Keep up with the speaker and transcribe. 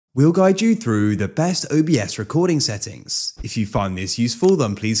We'll guide you through the best OBS recording settings. If you find this useful,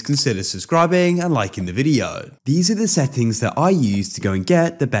 then please consider subscribing and liking the video. These are the settings that I use to go and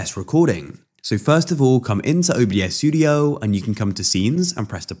get the best recording. So first of all, come into OBS Studio and you can come to Scenes and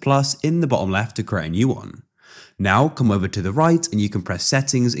press the plus in the bottom left to create a new one. Now come over to the right and you can press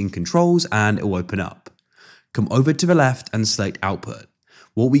Settings in Controls and it will open up. Come over to the left and select Output.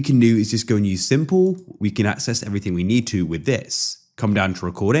 What we can do is just go and use Simple. We can access everything we need to with this. Come down to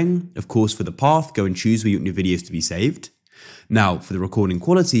recording. Of course, for the path, go and choose where you want your videos to be saved. Now, for the recording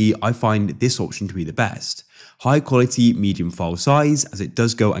quality, I find this option to be the best. High quality, medium file size, as it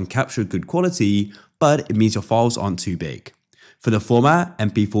does go and capture good quality, but it means your files aren't too big. For the format,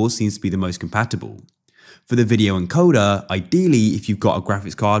 MP4 seems to be the most compatible. For the video encoder, ideally, if you've got a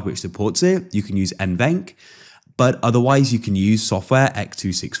graphics card which supports it, you can use NVENC. But otherwise you can use software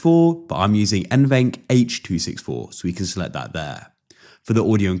X264, but I'm using NVENC H264, so we can select that there. For the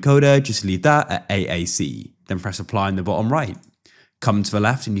audio encoder, just leave that at AAC, then press apply in the bottom right. Come to the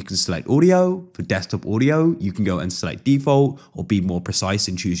left and you can select audio. For desktop audio, you can go and select default or be more precise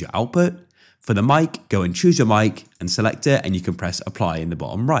and choose your output. For the mic, go and choose your mic and select it and you can press apply in the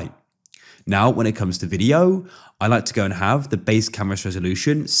bottom right. Now, when it comes to video, I like to go and have the base camera's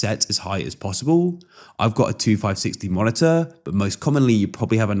resolution set as high as possible. I've got a 2560 monitor, but most commonly you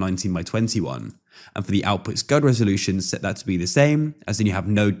probably have a 19x21. And for the output scale resolution, set that to be the same, as then you have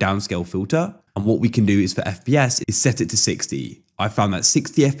no downscale filter. And what we can do is for FPS is set it to 60. I found that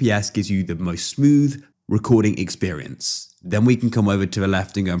 60 FPS gives you the most smooth recording experience. Then we can come over to the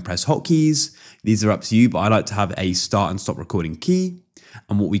left and go and press hotkeys. These are up to you, but I like to have a start and stop recording key.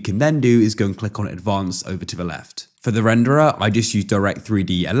 And what we can then do is go and click on advanced over to the left. For the renderer, I just use Direct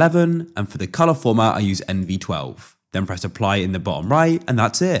 3D 11, and for the color format, I use NV12. Then press apply in the bottom right, and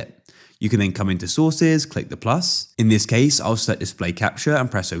that's it. You can then come into sources, click the plus. In this case, I'll select display capture and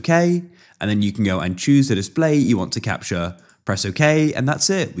press OK. And then you can go and choose the display you want to capture, press OK, and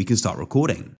that's it. We can start recording.